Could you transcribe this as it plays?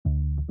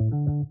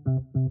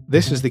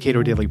This is the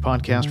Cato Daily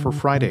Podcast for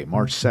Friday,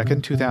 March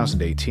 2nd,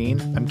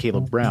 2018. I'm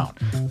Caleb Brown.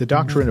 The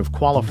doctrine of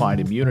qualified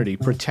immunity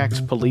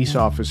protects police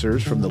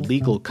officers from the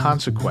legal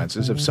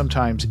consequences of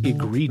sometimes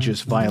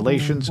egregious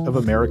violations of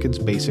Americans'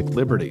 basic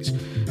liberties.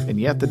 And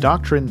yet the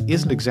doctrine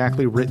isn't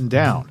exactly written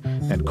down,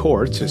 and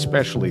courts,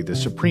 especially the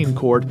Supreme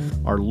Court,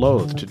 are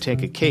loath to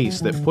take a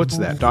case that puts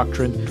that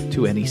doctrine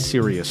to any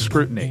serious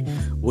scrutiny.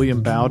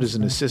 William Baude is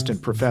an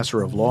assistant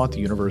professor of law at the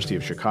University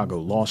of Chicago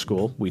Law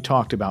School. We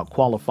talked about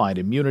qualified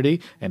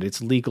immunity and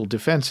its legal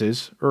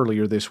defenses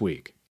earlier this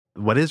week.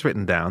 What is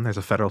written down, there's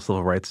a federal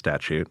civil rights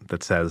statute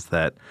that says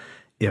that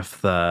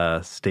if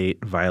the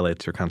state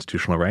violates your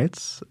constitutional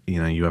rights,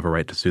 you have a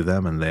right to sue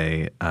them and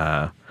they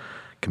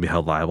can be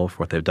held liable for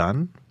what they've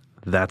done.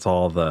 That's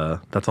all the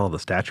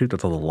statute,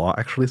 that's all the law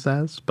actually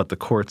says. But the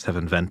courts have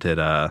invented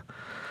a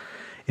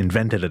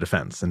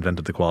defense,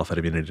 invented the qualified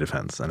immunity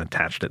defense and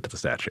attached it to the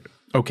statute.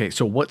 Okay,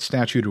 so what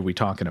statute are we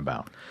talking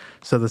about?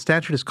 So the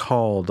statute is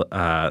called,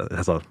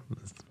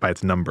 by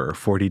its number,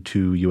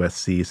 42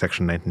 U.S.C.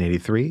 Section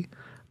 1983.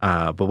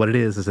 But what it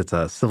is it's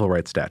a civil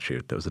rights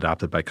statute that was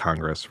adopted by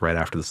Congress right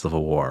after the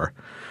Civil War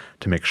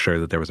to make sure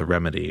that there was a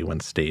remedy when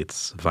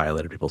states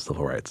violated people's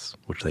civil rights,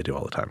 which they do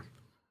all the time.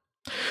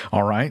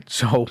 All right.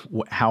 So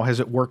how has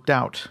it worked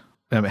out?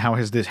 How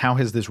has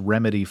this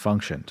remedy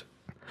functioned?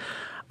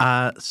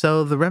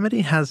 So the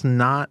remedy has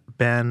not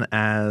been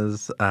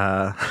as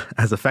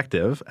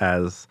effective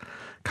as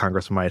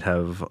Congress might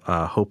have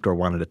hoped or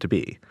wanted it to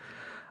be,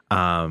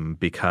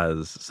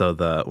 because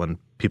when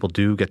people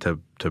do get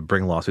to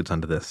bring lawsuits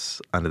under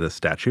this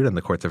statute, and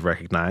the courts have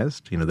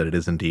recognized that it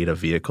is indeed a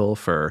vehicle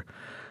for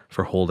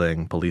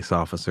holding police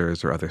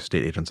officers or other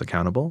state agents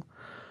accountable.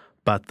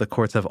 But the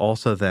courts have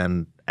also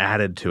then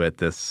added to it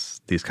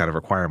these kind of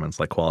requirements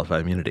like qualified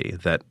immunity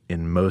that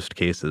in most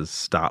cases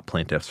stop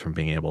plaintiffs from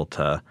being able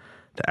to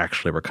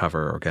actually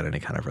recover or get any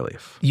kind of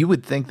relief. You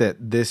would think that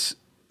this,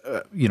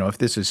 if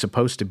this is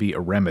supposed to be a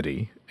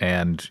remedy,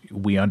 and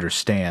we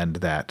understand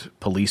that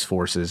police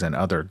forces and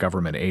other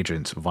government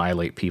agents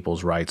violate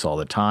people's rights all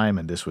the time,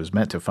 and this was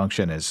meant to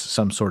function as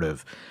some sort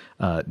of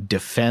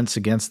defense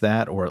against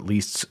that, or at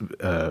least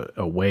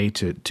a way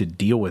to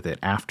deal with it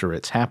after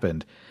it's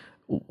happened.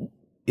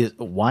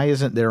 Why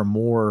isn't there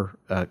more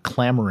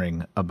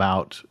clamoring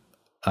about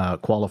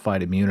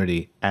qualified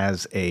immunity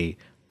as a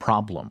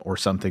problem or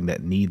something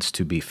that needs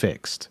to be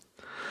fixed?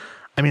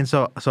 I mean,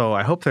 so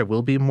I hope there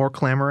will be more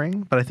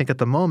clamoring, but I think at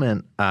the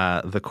moment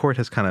the court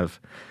has kind of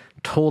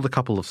told a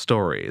couple of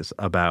stories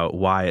about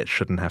why it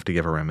shouldn't have to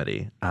give a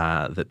remedy,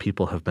 that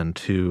people who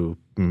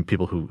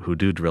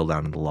do drill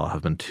down in the law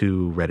have been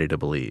too ready to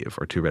believe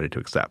or too ready to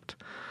accept.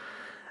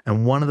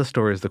 And one of the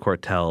stories the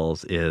court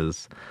tells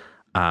is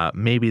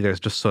maybe there's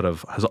just sort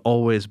of has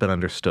always been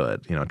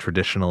understood,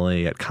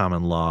 traditionally at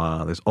common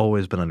law, there's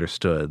always been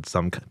understood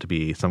to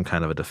be some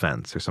kind of a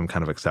defense or some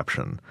kind of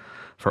exception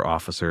for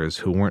officers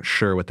who weren't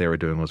sure what they were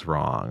doing was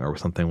wrong or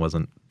something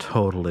wasn't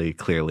totally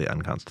clearly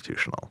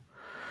unconstitutional.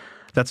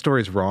 That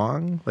story is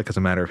wrong. Like, as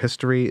a matter of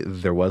history,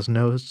 there was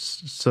no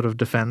sort of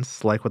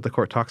defense like what the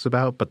court talks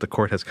about, but the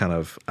court has kind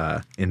of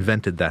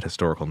invented that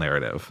historical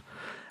narrative,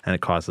 and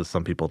it causes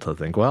some people to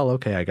think, well,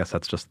 okay, I guess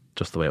that's just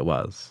the way it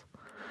was.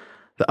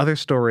 The other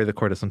story the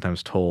court is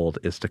sometimes told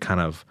is to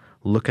kind of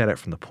look at it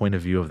from the point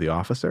of view of the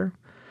officer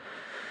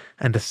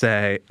and to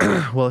say,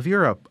 well, if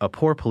you're a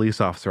poor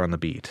police officer on the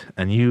beat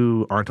and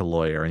you aren't a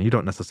lawyer and you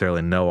don't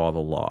necessarily know all the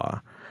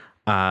law,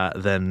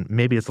 then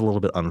maybe it's a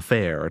little bit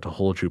unfair to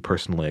hold you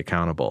personally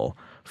accountable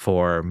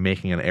for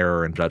making an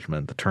error in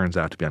judgment that turns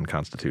out to be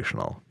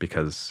unconstitutional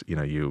because,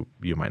 you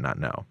might not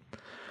know.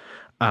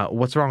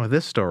 What's wrong with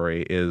this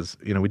story is,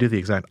 we do the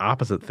exact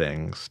opposite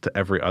things to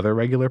every other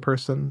regular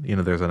person.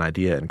 There's an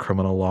idea in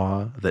criminal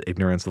law that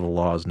ignorance of the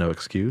law is no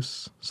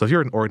excuse. So if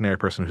you're an ordinary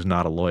person who's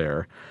not a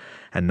lawyer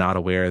and not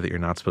aware that you're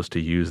not supposed to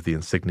use the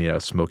insignia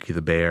Smokey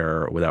the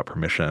Bear without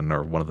permission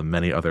or one of the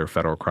many other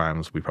federal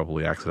crimes we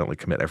probably accidentally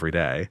commit every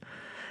day,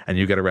 and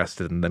you get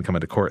arrested and then come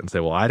into court and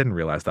say, well, I didn't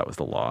realize that was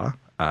the law,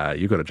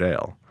 you go to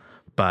jail.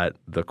 But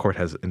the court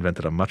has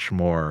invented a much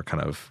more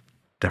kind of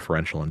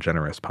deferential and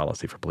generous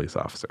policy for police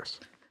officers.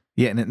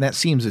 Yeah, and that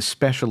seems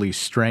especially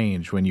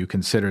strange when you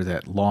consider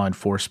that law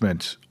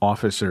enforcement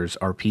officers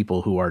are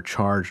people who are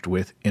charged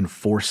with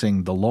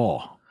enforcing the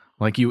law.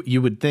 Like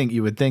you would think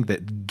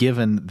that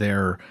given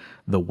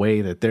the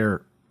way that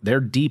they're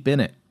deep in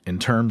it in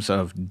terms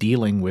of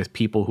dealing with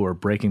people who are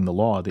breaking the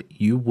law, that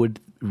you would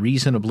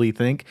reasonably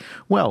think,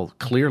 well,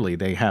 clearly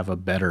they have a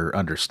better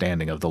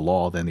understanding of the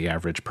law than the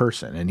average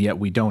person, and yet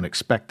we don't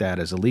expect that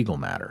as a legal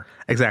matter.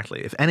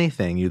 Exactly. If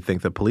anything, you'd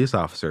think that police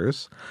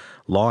officers,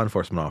 law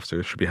enforcement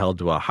officers, should be held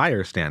to a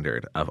higher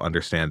standard of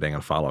understanding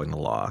and following the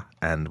law,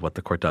 and what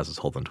the court does is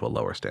hold them to a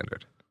lower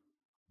standard.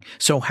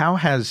 So how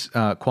has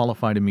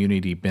qualified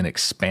immunity been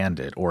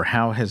expanded, or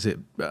how has it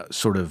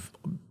sort of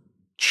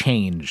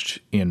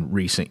changed in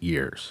recent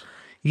years?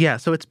 Yeah,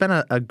 so it's been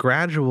a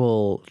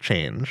gradual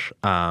change.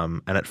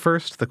 And at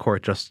first, the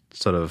court just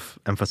sort of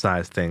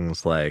emphasized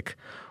things like,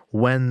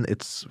 When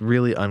it's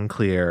really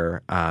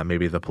unclear,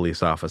 maybe the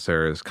police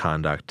officer's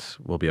conduct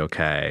will be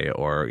okay,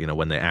 or,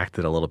 when they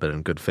acted a little bit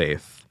in good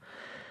faith.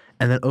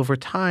 And then over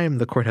time,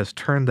 the court has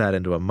turned that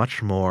into a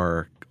much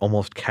more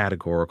almost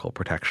categorical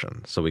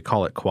protection. So we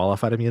call it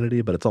qualified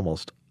immunity, but it's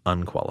almost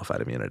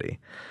unqualified immunity.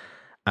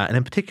 And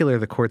in particular,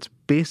 the courts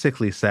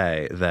basically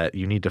say that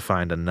you need to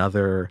find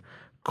another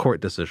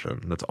court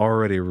decision that's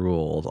already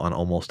ruled on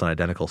almost an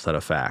identical set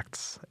of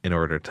facts in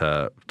order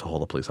to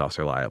hold a police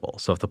officer liable.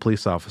 So if the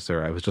police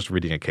officer, I was just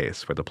reading a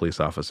case where the police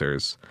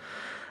officers,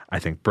 I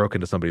think, broke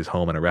into somebody's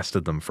home and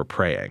arrested them for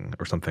praying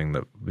or something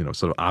that,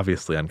 sort of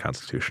obviously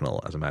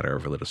unconstitutional as a matter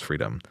of religious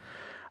freedom.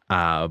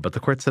 But the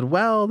court said,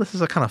 well, this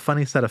is a kind of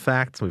funny set of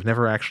facts. We've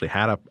never actually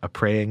had a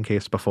praying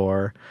case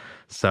before.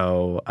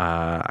 So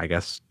I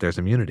guess there's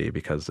immunity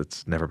because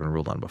it's never been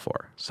ruled on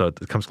before. So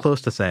it comes close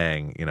to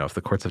saying, if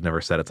the courts have never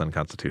said it's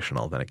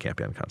unconstitutional, then it can't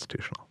be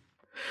unconstitutional.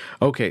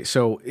 Okay,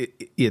 so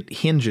it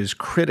hinges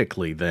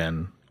critically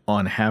then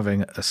on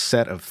having a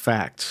set of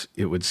facts,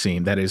 it would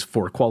seem, that is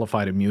for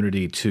qualified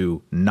immunity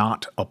to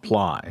not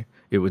apply.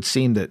 It would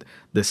seem that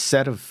the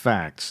set of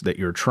facts that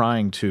you're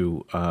trying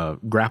to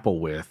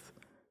grapple with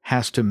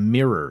has to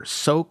mirror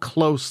so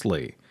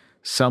closely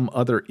some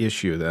other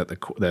issue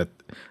that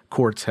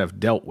courts have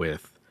dealt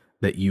with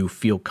that you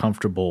feel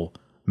comfortable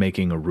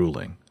making a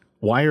ruling.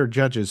 Why are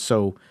judges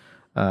so?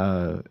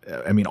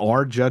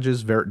 Are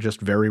judges just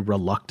very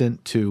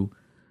reluctant to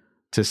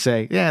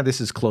say, yeah,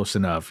 this is close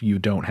enough, you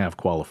don't have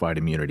qualified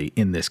immunity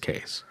in this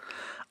case?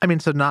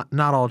 So not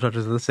all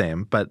judges are the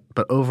same, but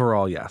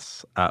overall,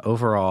 yes.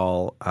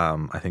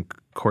 I think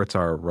courts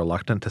are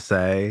reluctant to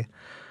say,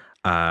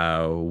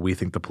 we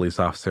think the police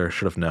officer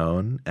should have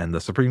known, and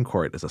the Supreme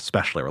Court is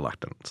especially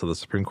reluctant. So the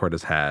Supreme Court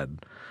has had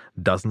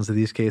dozens of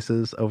these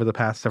cases over the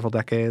past several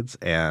decades,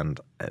 and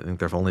I think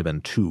there have only been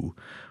two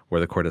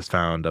where the court has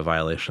found a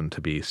violation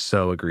to be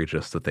so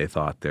egregious that they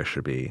thought there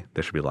should be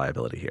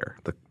liability here.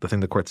 The thing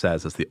the court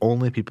says is the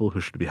only people who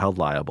should be held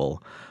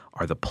liable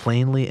are the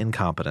plainly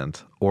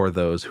incompetent or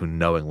those who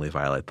knowingly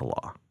violate the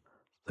law.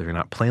 If you're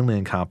not plainly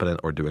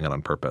incompetent or doing it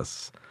on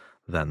purpose,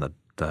 then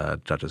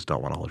the judges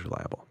don't want to hold you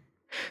liable.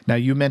 Now,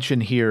 you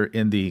mentioned here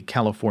in the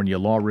California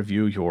Law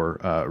Review, your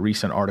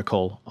recent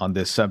article on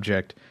this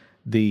subject,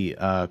 the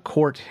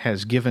court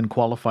has given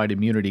qualified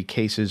immunity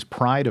cases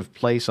pride of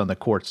place on the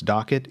court's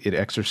docket. It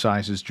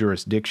exercises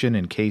jurisdiction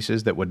in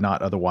cases that would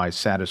not otherwise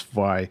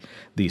satisfy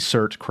the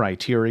cert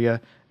criteria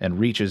and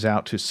reaches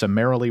out to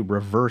summarily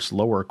reverse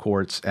lower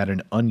courts at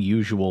an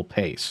unusual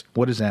pace.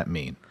 What does that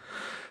mean?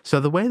 So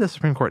the way the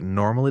Supreme Court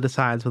normally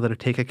decides whether to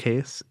take a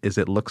case is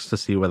it looks to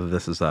see whether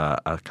this is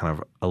a kind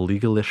of a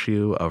legal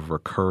issue of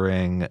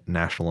recurring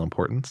national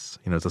importance.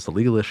 Is this a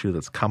legal issue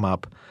that's come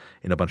up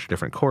in a bunch of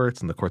different courts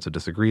and the courts have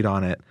disagreed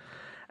on it?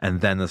 And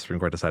then the Supreme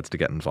Court decides to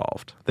get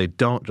involved. They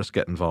don't just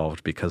get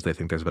involved because they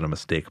think there's been a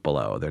mistake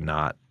below. They're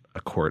not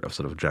a court of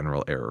sort of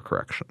general error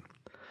correction.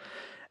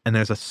 And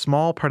there's a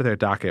small part of their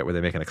docket where they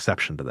make an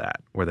exception to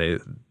that, where they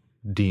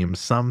deem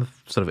some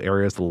sort of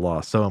areas of the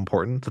law so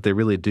important that they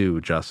really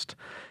do just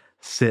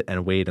sit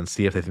and wait and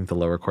see if they think the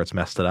lower courts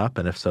messed it up,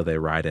 and if so, they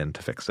ride in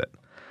to fix it,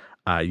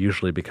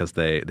 usually because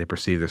they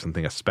perceive there's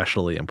something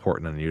especially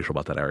important and unusual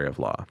about that area of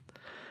law.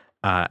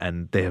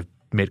 And they have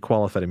made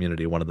qualified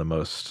immunity one of the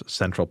most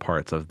central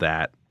parts of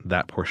that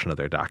portion of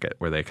their docket,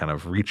 where they kind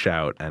of reach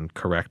out and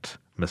correct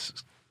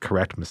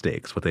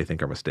mistakes, what they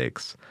think are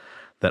mistakes,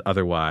 that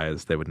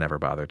otherwise they would never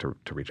bother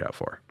to reach out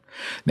for.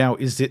 Now,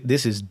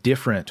 this is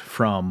different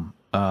from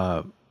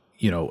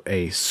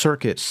a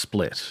circuit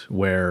split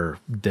where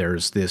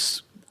there's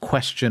this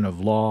question of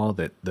law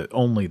that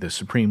only the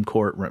Supreme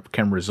Court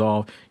can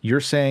resolve.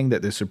 You're saying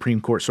that the Supreme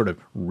Court sort of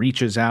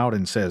reaches out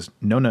and says,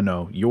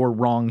 no, you're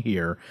wrong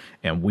here,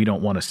 and we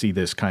don't want to see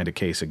this kind of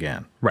case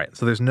again. Right.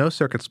 So there's no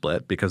circuit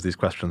split because these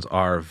questions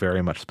are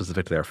very much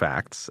specific to their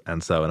facts.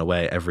 And so in a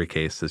way, every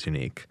case is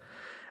unique.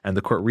 And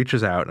the court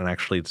reaches out and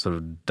actually sort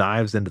of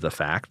dives into the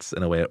facts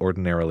in a way it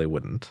ordinarily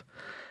wouldn't.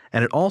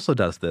 And it also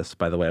does this,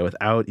 by the way,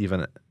 without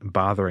even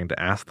bothering to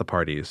ask the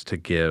parties to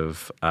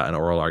give an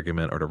oral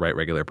argument or to write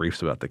regular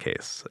briefs about the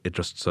case. It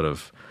just sort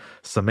of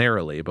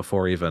summarily,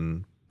 before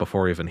even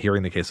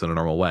hearing the case in a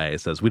normal way,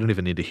 says, we don't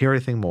even need to hear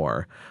anything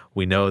more.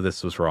 We know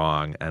this was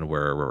wrong, and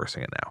we're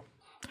reversing it now.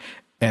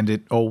 And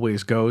it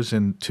always goes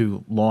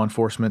into law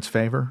enforcement's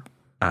favor?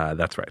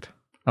 That's right.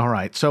 All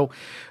right. So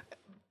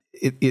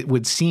it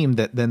would seem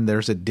that then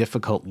there's a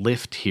difficult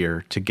lift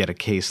here to get a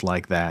case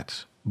like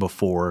that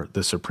before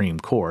the Supreme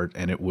Court,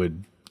 and it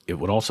would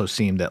also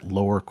seem that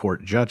lower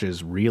court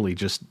judges really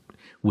just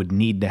would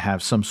need to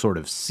have some sort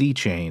of sea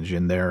change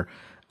in their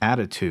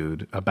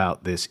attitude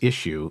about this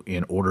issue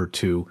in order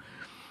to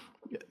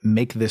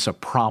make this a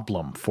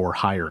problem for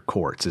higher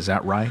courts. Is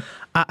that right?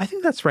 I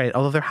think that's right,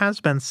 although there has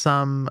been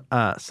some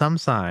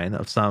sign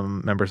of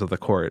some members of the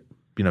court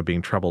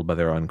being troubled by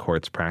their own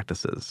court's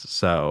practices.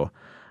 So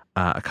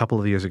a couple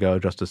of years ago,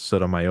 Justice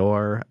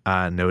Sotomayor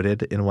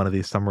noted in one of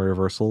these summary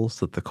reversals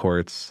that the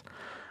courts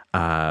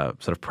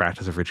sort of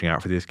practice of reaching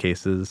out for these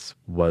cases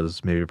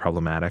was maybe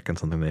problematic and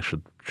something they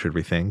should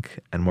rethink.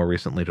 And more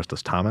recently,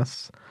 Justice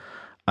Thomas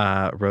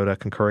wrote a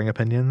concurring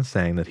opinion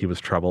saying that he was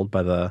troubled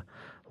by the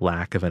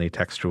lack of any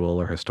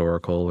textual or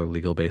historical or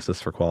legal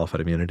basis for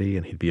qualified immunity,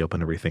 and he'd be open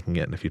to rethinking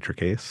it in a future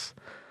case.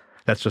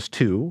 That's just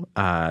two.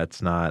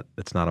 It's not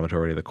a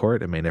majority of the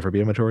court. It may never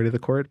be a majority of the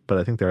court, but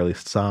I think there are at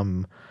least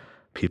some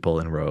people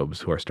in robes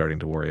who are starting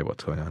to worry about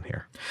what's going on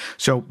here.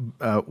 So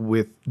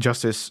with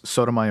Justice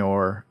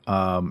Sotomayor,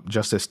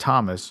 Justice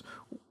Thomas,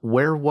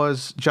 where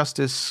was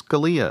Justice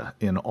Scalia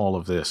in all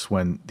of this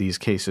when these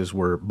cases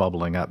were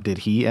bubbling up? Did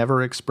he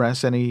ever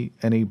express any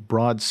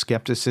broad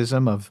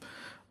skepticism of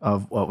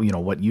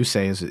what you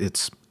say is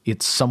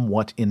it's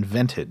somewhat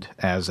invented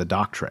as a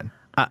doctrine?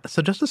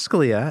 So Justice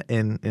Scalia,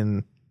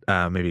 in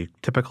maybe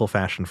typical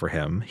fashion for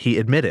him, he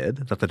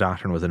admitted that the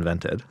doctrine was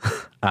invented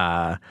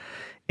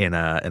in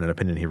an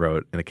opinion he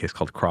wrote in a case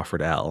called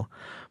Crawford L.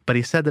 But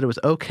he said that it was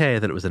okay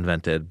that it was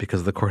invented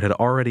because the court had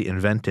already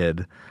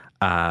invented,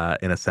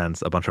 in a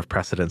sense, a bunch of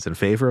precedents in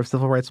favor of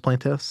civil rights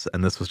plaintiffs,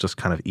 and this was just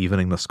kind of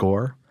evening the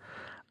score.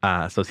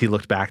 So as he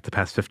looked back the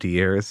past 50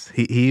 years,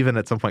 he even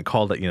at some point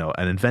called it,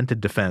 an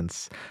invented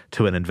defense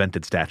to an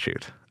invented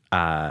statute.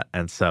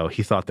 And so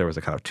he thought there was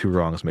a kind of two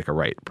wrongs make a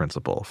right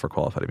principle for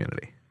qualified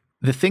immunity.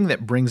 The thing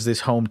that brings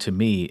this home to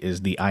me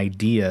is the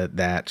idea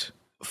that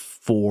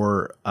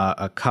for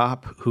a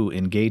cop who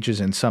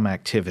engages in some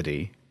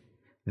activity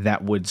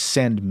that would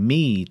send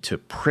me to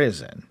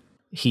prison,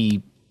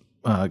 he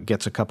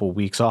gets a couple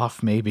weeks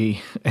off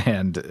maybe,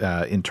 and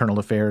Internal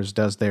Affairs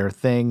does their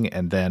thing,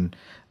 and then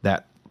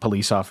that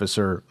police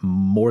officer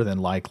more than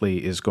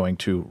likely is going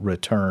to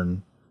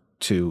return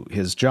to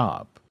his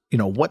job.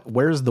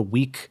 Where's the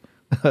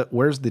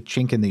where's the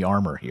chink in the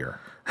armor here?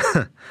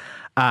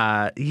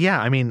 Yeah,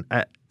 I mean,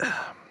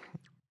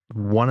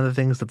 one of the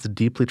things that's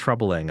deeply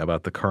troubling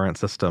about the current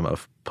system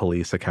of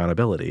police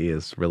accountability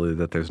is really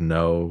that there's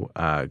no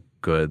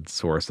good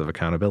source of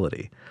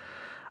accountability.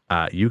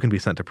 You can be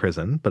sent to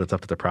prison, but it's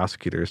up to the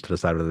prosecutors to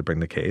decide whether to bring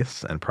the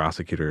case, and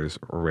prosecutors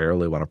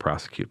rarely want to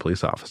prosecute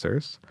police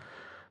officers.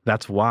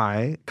 That's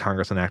why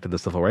Congress enacted the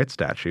Civil Rights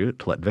Statute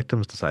to let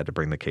victims decide to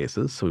bring the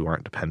cases, so we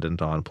weren't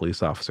dependent on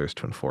police officers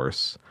to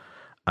enforce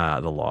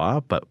the law.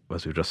 But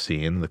as we've just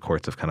seen, the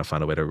courts have kind of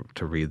found a way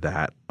to read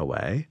that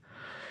away.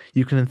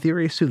 You can, in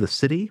theory, sue the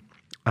city,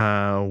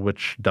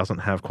 which doesn't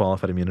have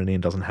qualified immunity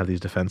and doesn't have these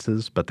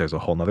defenses, but there's a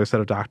whole other set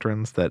of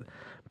doctrines that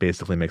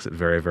basically makes it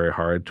very, very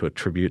hard to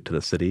attribute to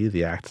the city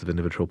the acts of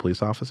individual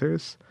police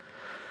officers.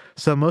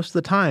 So most of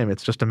the time,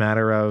 it's just a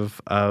matter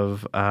of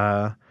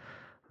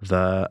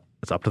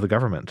it's up to the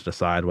government to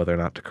decide whether or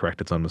not to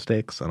correct its own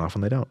mistakes, and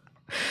often they don't.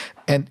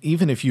 And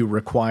even if you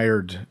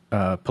required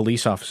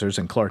police officers,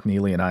 and Clark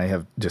Neely and I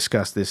have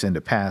discussed this in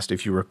the past,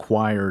 if you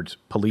required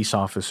police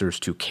officers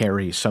to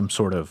carry some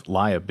sort of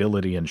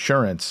liability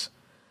insurance,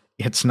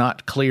 it's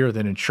not clear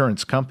that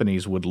insurance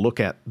companies would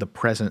look at the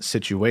present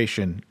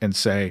situation and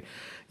say,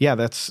 yeah,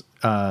 that's,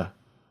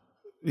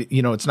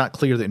 it's not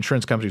clear that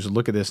insurance companies would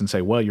look at this and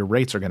say, well, your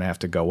rates are going to have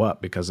to go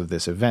up because of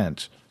this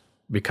event,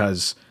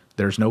 because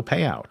there's no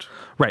payout.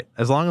 Right.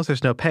 As long as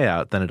there's no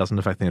payout, then it doesn't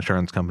affect the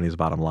insurance company's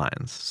bottom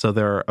lines. So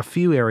there are a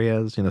few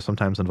areas,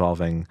 sometimes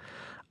involving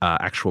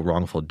actual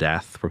wrongful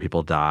death where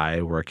people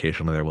die, where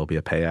occasionally there will be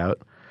a payout.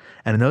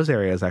 And in those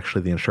areas,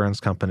 actually, the insurance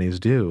companies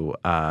do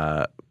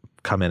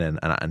come in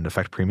and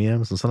affect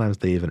premiums. And sometimes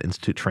they even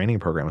institute training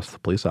programs for the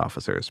police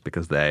officers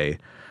because they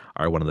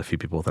are one of the few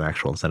people with an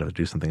actual incentive to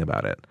do something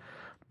about it.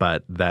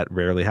 But that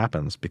rarely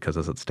happens because,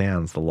 as it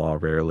stands, the law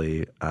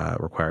rarely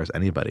requires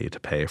anybody to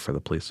pay for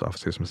the police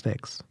officer's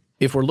mistakes.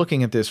 If we're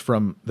looking at this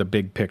from the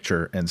big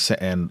picture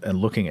and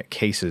looking at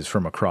cases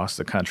from across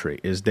the country,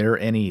 is there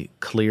any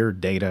clear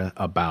data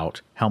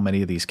about how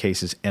many of these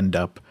cases end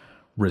up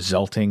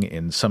resulting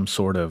in some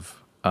sort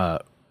of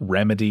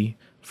remedy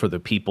for the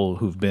people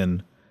who've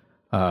been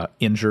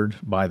injured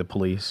by the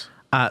police?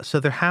 So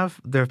there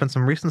have been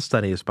some recent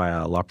studies by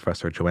a law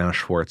professor, Joanna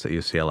Schwartz at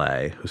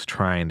UCLA, who's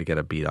trying to get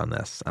a beat on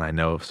this. And I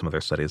know of some other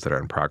studies that are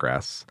in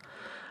progress.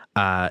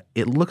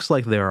 It looks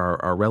like there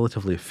are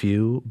relatively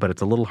few, but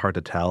it's a little hard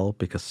to tell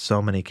because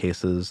so many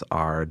cases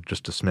are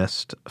just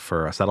dismissed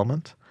for a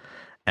settlement.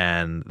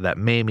 And that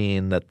may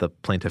mean that the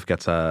plaintiff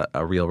gets a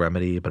real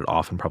remedy, but it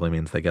often probably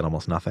means they get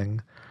almost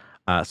nothing.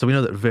 So we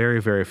know that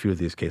very, very few of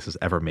these cases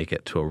ever make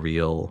it to a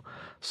real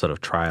sort of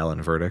trial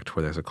and verdict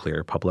where there's a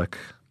clear public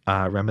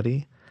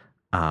remedy.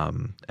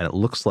 And it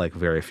looks like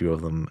very few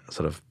of them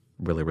sort of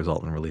really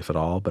result in relief at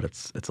all, but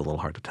it's a little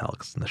hard to tell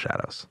because it's in the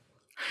shadows.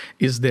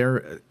 Is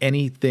there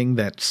anything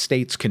that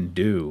states can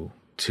do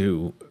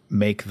to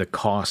make the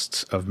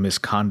costs of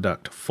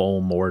misconduct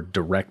fall more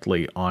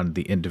directly on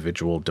the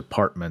individual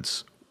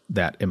departments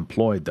that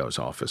employed those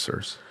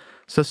officers?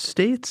 So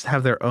states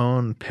have their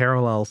own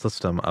parallel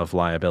system of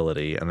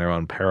liability and their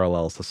own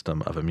parallel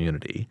system of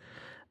immunity.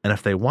 And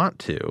if they want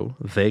to,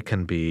 they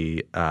can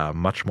be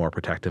much more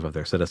protective of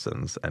their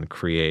citizens and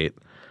create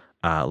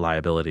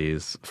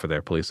liabilities for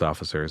their police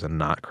officers and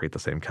not create the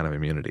same kind of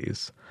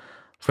immunities.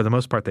 For the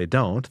most part, they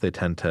don't. They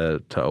tend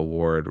to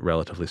award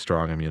relatively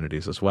strong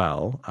immunities as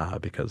well,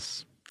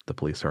 because the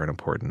police are an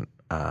important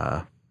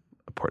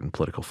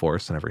political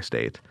force in every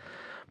state.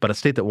 But a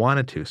state that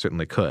wanted to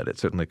certainly could. It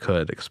certainly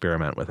could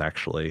experiment with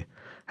actually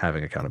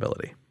having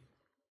accountability.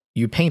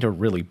 You paint a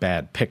really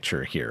bad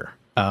picture here.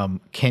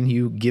 Can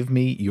you give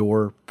me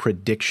your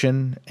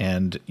prediction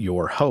and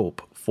your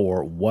hope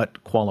for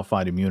what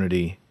qualified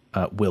immunity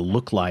will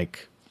look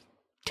like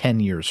 10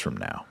 years from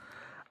now?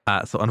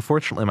 So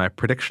unfortunately, my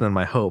prediction and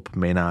my hope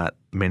may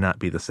not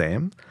be the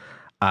same.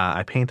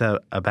 I paint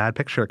a bad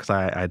picture because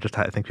I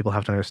think people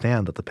have to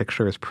understand that the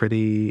picture is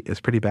pretty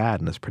bad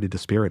and is pretty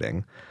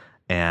dispiriting,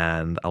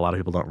 and a lot of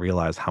people don't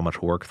realize how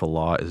much work the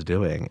law is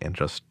doing in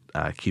just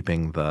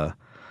keeping the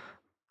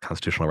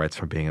constitutional rights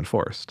from being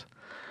enforced.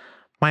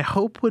 My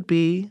hope would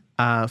be,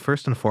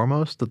 first and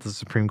foremost, that the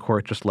Supreme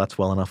Court just lets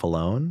well enough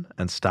alone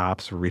and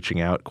stops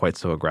reaching out quite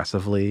so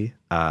aggressively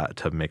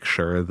to make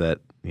sure that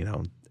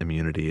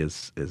immunity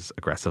is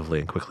aggressively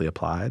and quickly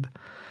applied.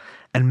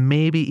 And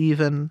maybe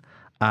even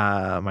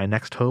my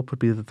next hope would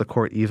be that the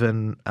court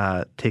even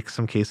takes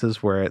some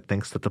cases where it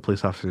thinks that the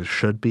police officers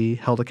should be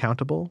held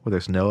accountable, where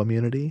there's no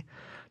immunity,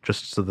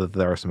 just so that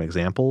there are some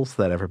examples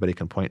that everybody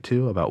can point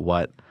to about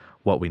what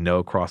we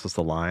know crosses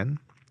the line.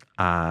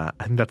 I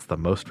think that's the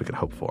most we could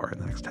hope for in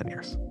the next 10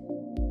 years.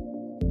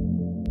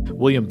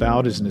 William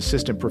Baud is an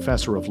assistant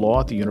professor of law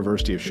at the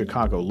University of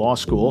Chicago Law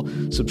School.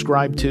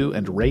 Subscribe to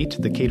and rate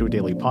the Cato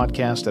Daily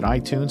Podcast at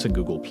iTunes and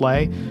Google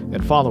Play,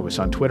 and follow us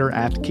on Twitter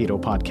 @Cato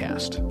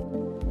Podcast.